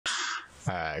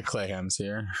Clay Hems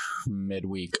here,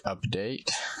 midweek update.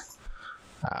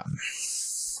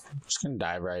 Just gonna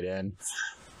dive right in.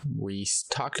 We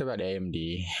talked about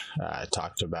AMD,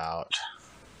 talked about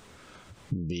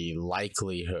the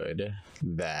likelihood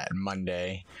that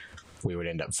Monday we would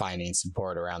end up finding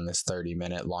support around this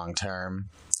 30-minute long term,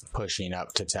 pushing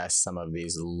up to test some of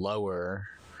these lower,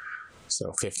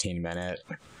 so 15-minute,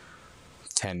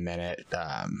 10-minute,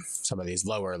 some of these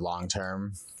lower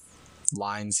long-term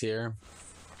lines here,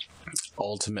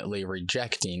 ultimately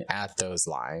rejecting at those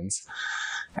lines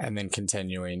and then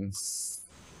continuing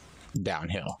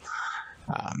downhill.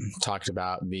 Talked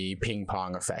about the ping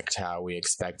pong effect, how we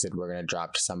expected we're going to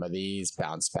drop to some of these,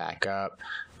 bounce back up,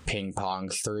 ping pong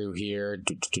through here,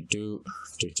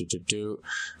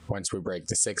 once we break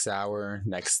the 6 hour.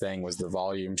 Next thing was the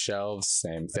volume shelves,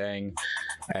 same thing,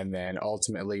 and then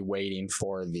ultimately waiting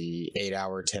for the 8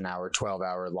 hour, 10 hour, 12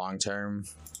 hour long term,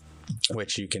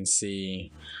 which you can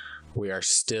see we are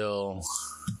still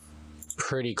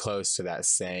pretty close to that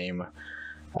same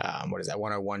what is that,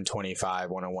 101.25,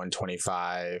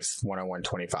 101.25,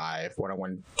 101.25,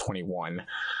 101.21,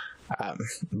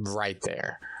 right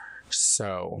there.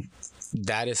 So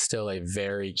that is still a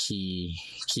very key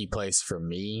place for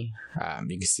me.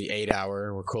 You can see 8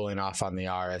 hour, we're cooling off on the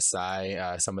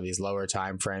RSI. Some of these lower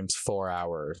time frames, 4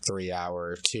 hour, 3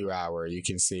 hour, 2 hour, you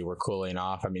can see we're cooling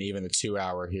off. I mean, even the 2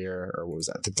 hour here, or what was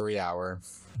that, the 3 hour.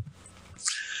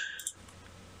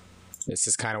 This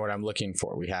is kind of what I'm looking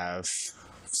for. We have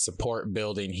support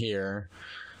building here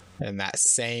in that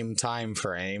same time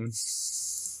frame.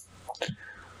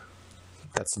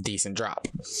 That's a decent drop.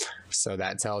 So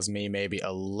that tells me maybe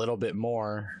a little bit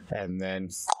more and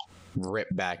then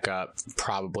rip back up,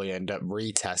 probably end up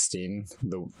retesting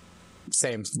the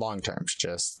same long terms,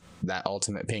 just that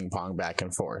ultimate ping pong back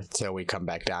and forth till we come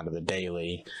back down to the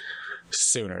daily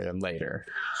sooner than later.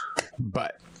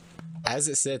 But as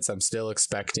it sits, I'm still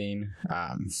expecting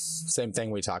same thing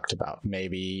we talked about.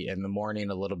 Maybe in the morning,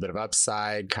 a little bit of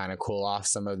upside, kind of cool off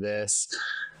some of this.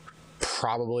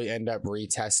 Probably end up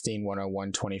retesting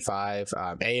 101.25.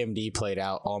 AMD played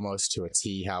out almost to a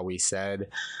T how we said.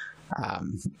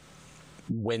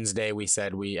 Wednesday we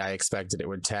said I expected it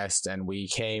would test, and we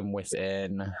came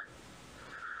within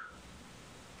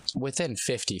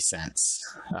 50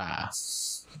 cents.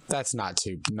 That's not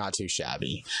too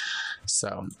shabby.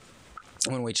 So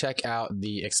when we check out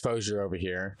the exposure over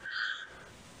here,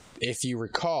 if you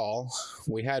recall,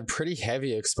 we had pretty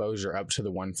heavy exposure up to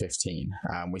the 115.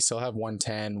 We still have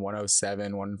 110,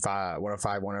 107, 105,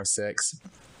 106.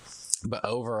 But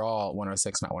overall,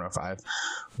 106, not 105,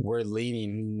 we're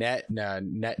leaning net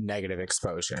negative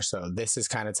exposure. So this is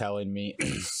kind of telling me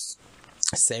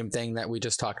same thing that we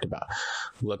just talked about.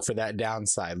 Look for that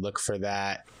downside. Look for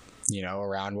that,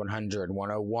 around 100,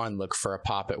 101. Look for a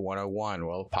pop at 101.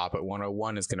 Well, a pop at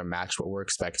 101 is going to match what we're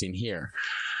expecting here.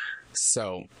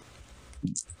 So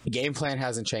game plan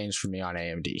hasn't changed for me on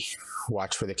AMD.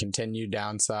 Watch for the continued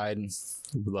downside.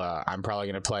 I'm probably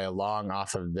going to play along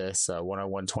off of this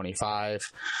 101.25.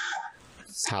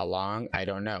 How long? I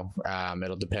don't know.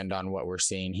 It'll depend on what we're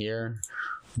seeing here,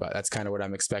 but that's kind of what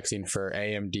I'm expecting for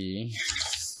AMD.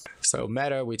 So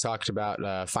Meta, we talked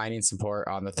about finding support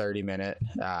on the 30-minute,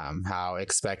 how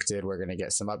expected we're going to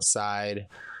get some upside,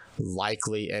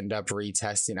 likely end up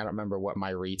retesting. I don't remember what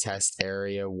my retest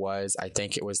area was. I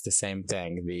think it was the same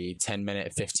thing, the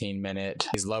 10-minute, 15-minute,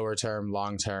 these lower term,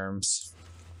 long terms,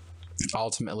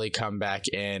 ultimately come back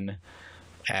in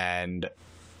and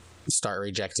start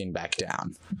rejecting back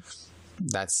down.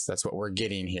 That's what we're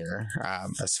getting here.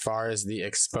 As far as the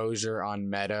exposure on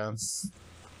Meta,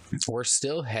 we're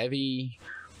still heavy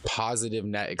positive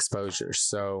net exposure.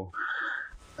 So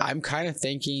I'm kind of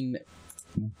thinking,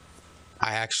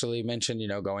 I actually mentioned,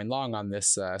 going long on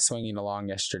this, swinging along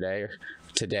yesterday or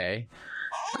today.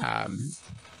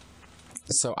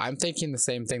 So I'm thinking the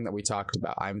same thing that we talked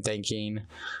about. I'm thinking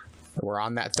we're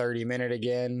on that 30-minute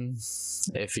again.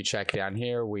 If you check down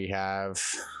here, we have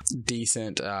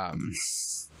decent,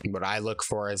 what I look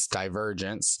for as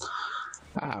divergence.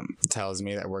 Tells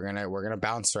me that we're gonna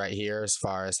bounce right here. As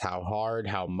far as how hard,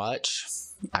 how much,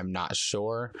 I'm not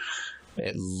sure.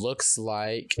 It looks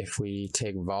like if we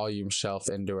take volume shelf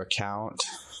into account,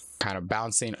 kind of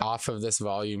bouncing off of this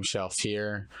volume shelf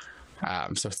here.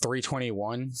 So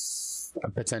 321, a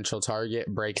potential target,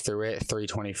 break through it,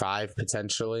 325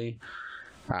 potentially.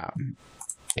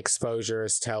 Exposure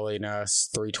is telling us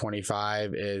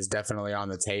 325 is definitely on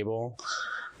the table.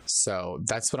 So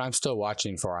that's what I'm still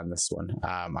watching for on this one.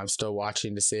 I'm still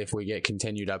watching to see if we get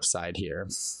continued upside here.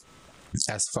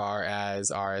 As far as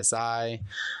RSI,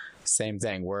 same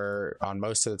thing. We're on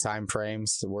most of the time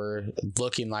frames. We're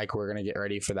looking like we're going to get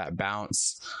ready for that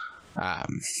bounce.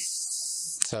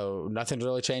 So nothing's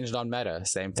really changed on Meta.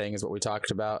 Same thing as what we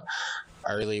talked about.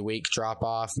 Early week drop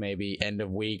off, maybe end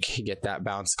of week, get that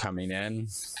bounce coming in.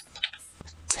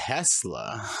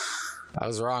 Tesla. I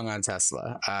was wrong on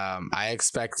Tesla. I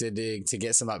expected to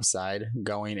get some upside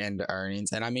going into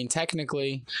earnings. And I mean,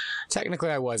 technically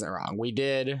I wasn't wrong. We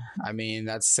did. I mean,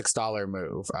 that's $6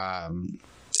 move.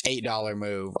 $8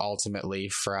 move ultimately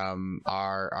from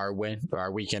our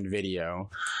weekend video.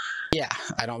 Yeah,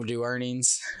 I don't do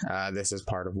earnings. This is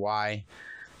part of why.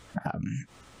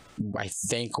 I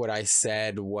think what I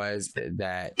said was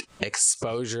that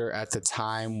exposure at the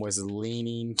time was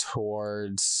leaning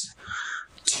towards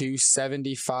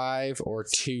 275 or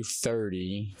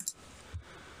 230,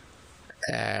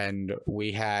 and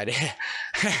we had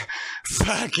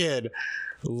fucking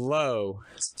low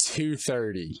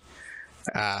 230.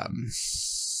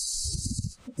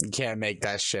 You can't make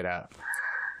that shit up.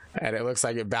 And it looks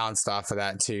like it bounced off of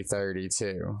that 230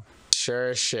 too. Sure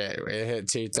as shit, it hit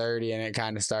 230 and it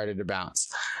kind of started to bounce.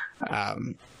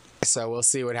 So we'll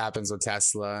see what happens with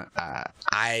Tesla.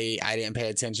 I didn't pay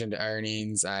attention to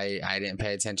earnings. I didn't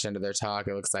pay attention to their talk.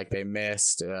 It looks like they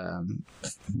missed.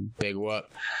 Big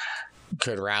whoop.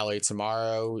 Could rally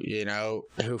tomorrow, you know,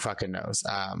 who fucking knows.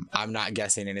 I'm not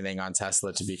guessing anything on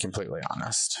Tesla, to be completely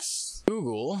honest.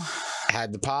 Google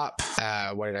had the pop.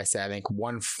 What did I say? I think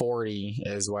 140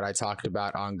 is what I talked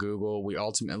about on Google. We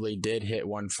ultimately did hit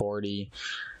 140.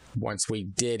 Once we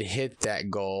did hit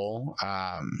that goal,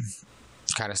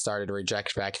 kind of started to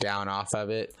reject back down off of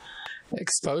it.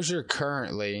 Exposure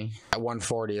currently at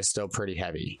 140 is still pretty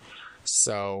heavy.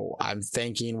 So I'm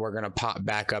thinking we're going to pop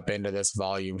back up into this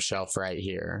volume shelf right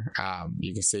here.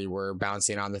 You can see we're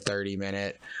bouncing on the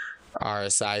 30-minute.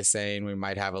 RSI saying we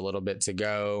might have a little bit to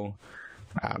go.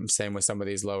 Same with some of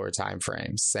these lower time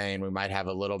frames, saying we might have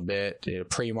a little bit,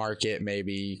 pre-market,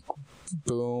 maybe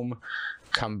boom,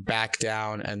 come back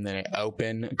down, and then it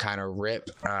open, kind of rip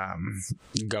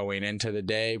going into the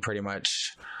day, pretty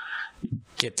much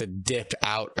get the dip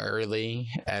out early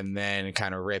and then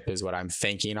kind of rip is what I'm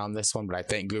thinking on this one. But I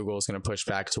think Google is going to push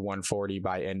back to 140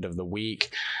 by end of the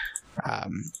week.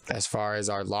 As far as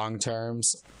our long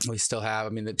terms, we still have, I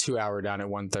mean, the 2 hour down at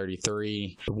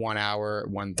 133, 1 hour at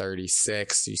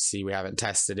 136. You see, we haven't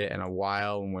tested it in a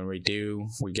while, and when we do,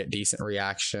 we get decent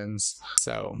reactions.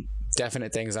 So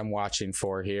definite things I'm watching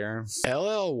for here.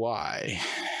 LLY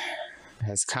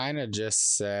has kind of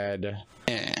just said,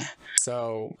 eh.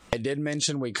 So I did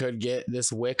mention we could get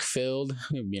this wick filled,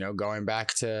 you know, going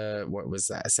back to, what was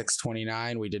that,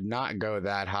 629. We did not go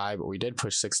that high, but we did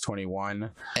push 621.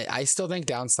 I still think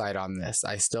downside on this.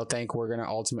 I still think we're going to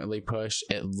ultimately push.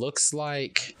 It looks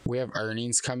like we have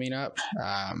earnings coming up.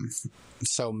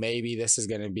 So maybe this is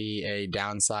going to be a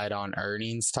downside on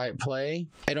earnings type play.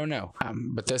 I don't know.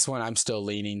 But this one I'm still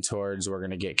leaning towards we're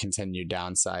going to get continued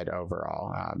downside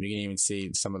overall. You can even see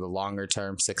some of the longer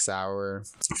term 6 hour,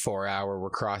 4 hour,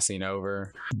 we're crossing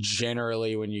over.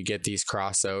 Generally, when you get these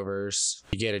crossovers,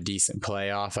 you get a decent play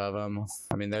off of them.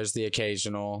 I mean, there's the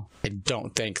occasional. I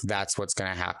don't think that's what's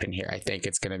going to happen here. I think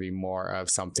it's going to be more of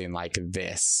something like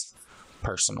this,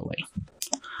 personally.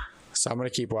 So I'm going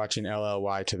to keep watching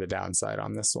LLY to the downside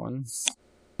on this one.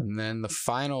 And then the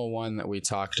final one that we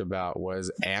talked about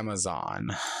was Amazon.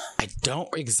 I don't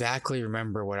exactly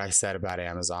remember what I said about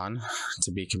Amazon, to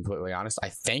be completely honest. I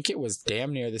think it was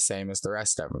damn near the same as the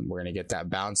rest of them. We're going to get that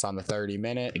bounce on the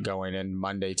 30-minute going in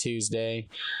Monday, Tuesday.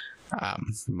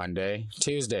 Monday,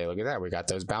 Tuesday, look at that. We got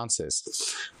those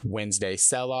bounces. Wednesday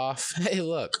sell-off. Hey,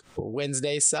 look,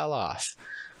 Wednesday sell-off.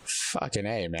 Fucking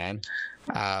A, man.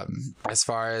 As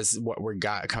far as what we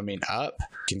got coming up,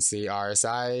 you can see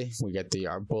RSI. We get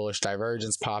our bullish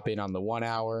divergence popping on the 1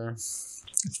 hour,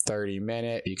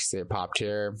 30-minute. You can see it popped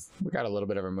here. We got a little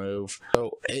bit of a move.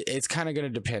 So it's kind of going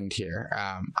to depend here.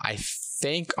 I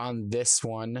think on this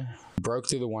one, broke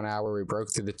through the 1 hour. We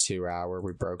broke through the 2 hour.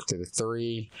 We broke through the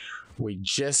 3. We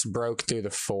just broke through the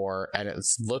 4, and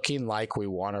it's looking like we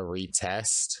want to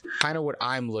retest. Kind of what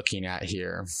I'm looking at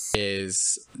here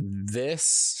is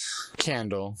this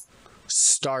candle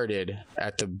started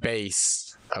at the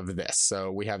base of this.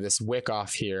 So we have this wick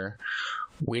off here.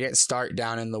 We didn't start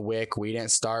down in the wick. We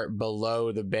didn't start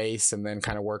below the base and then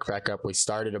kind of work back up. We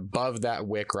started above that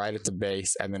wick right at the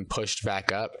base and then pushed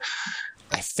back up.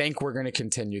 I think we're going to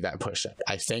continue that push up.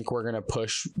 I think we're going to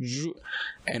push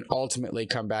and ultimately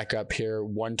come back up here,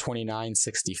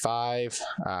 129.65,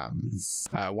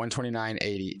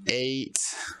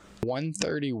 129.88.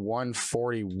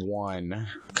 131.41,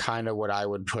 kind of what I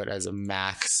would put as a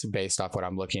max based off what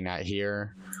I'm looking at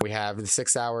here. We have the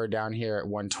 6 hour down here at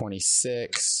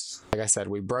 126. Like I said,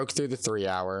 we broke through the 3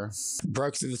 hour,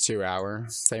 broke through the 2 hour.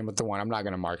 Same with the 1. I'm not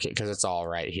going to mark it because it's all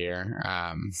right here.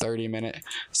 30 minute.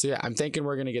 So yeah, I'm thinking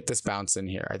we're going to get this bounce in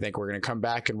here. I think we're going to come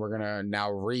back and we're going to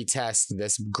now retest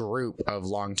this group of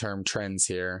long-term trends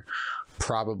here.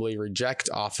 Probably reject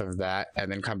off of that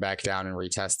and then come back down and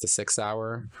retest the 6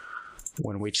 hour.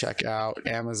 When we check out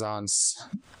Amazon's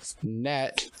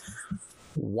net,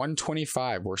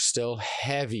 125, we're still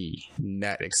heavy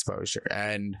net exposure.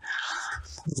 And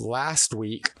last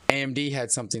week, AMD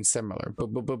had something similar.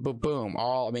 Boom.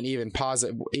 All, I mean, even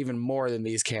positive, even more than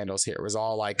these candles here. It was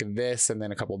all like this and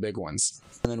then a couple big ones.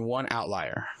 And then one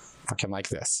outlier. Looking like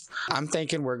this. I'm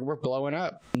thinking we're blowing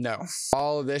up. No.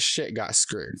 All of this shit got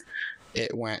screwed.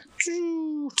 It went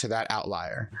to that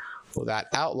outlier. Well, that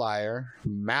outlier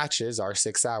matches our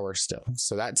 6 hours still.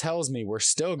 So that tells me we're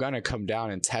still going to come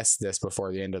down and test this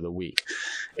before the end of the week.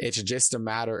 It's just a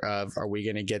matter of, are we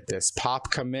going to get this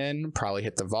pop come in, probably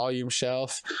hit the volume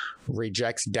shelf,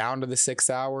 reject down to the 6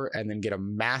 hour, and then get a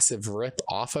massive rip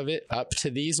off of it up to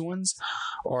these ones?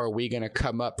 Or are we going to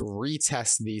come up,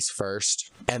 retest these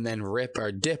first, and then rip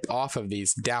or dip off of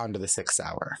these down to the 6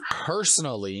 hour?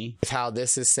 Personally, how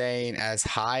this is saying as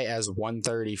high as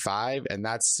 135, and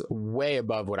that's way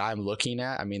above what I'm looking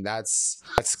at. I mean, that's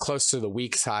close to the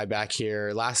week's high back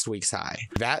here, last week's high.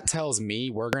 That tells me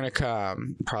we're going to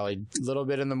come probably a little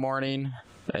bit in the morning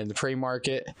in the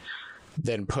pre-market,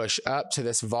 then push up to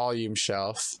this volume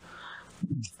shelf,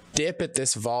 dip at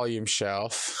this volume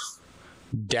shelf,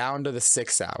 down to the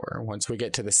 6 hour. Once we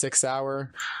get to the 6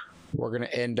 hour, we're going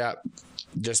to end up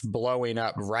just blowing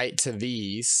up right to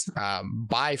these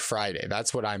by Friday.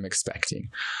 That's what I'm expecting.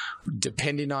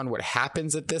 Depending on what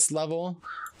happens at this level,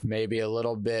 maybe a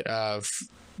little bit of,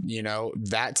 you know,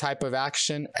 that type of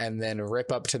action and then rip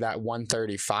up to that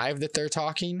 135 that they're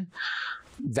talking.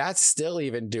 That's still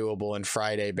even doable in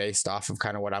Friday based off of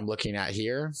kind of what I'm looking at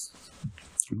here.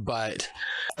 But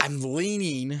I'm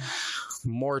leaning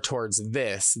more towards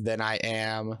this than I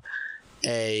am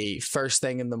a first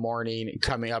thing in the morning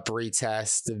coming up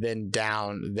retest, then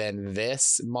down, then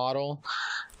this model.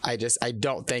 I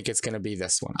don't think it's going to be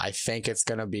this one. I think it's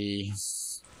going to be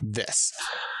this.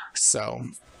 So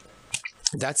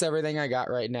that's everything I got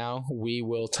right now. We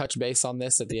will touch base on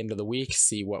this at the end of the week,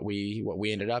 see what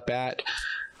we ended up at.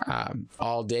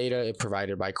 All data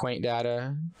provided by Quaint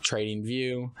Data,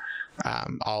 TradingView.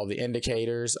 All the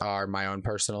indicators are my own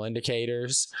personal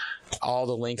indicators. All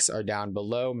the links are down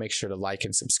below. Make sure to like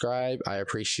and subscribe. I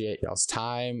appreciate y'all's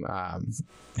time.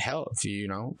 Hell, if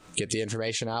you get the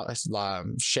information out,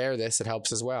 share this. It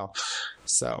helps as well.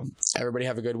 So everybody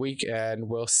have a good week, and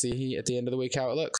we'll see at the end of the week how it looks.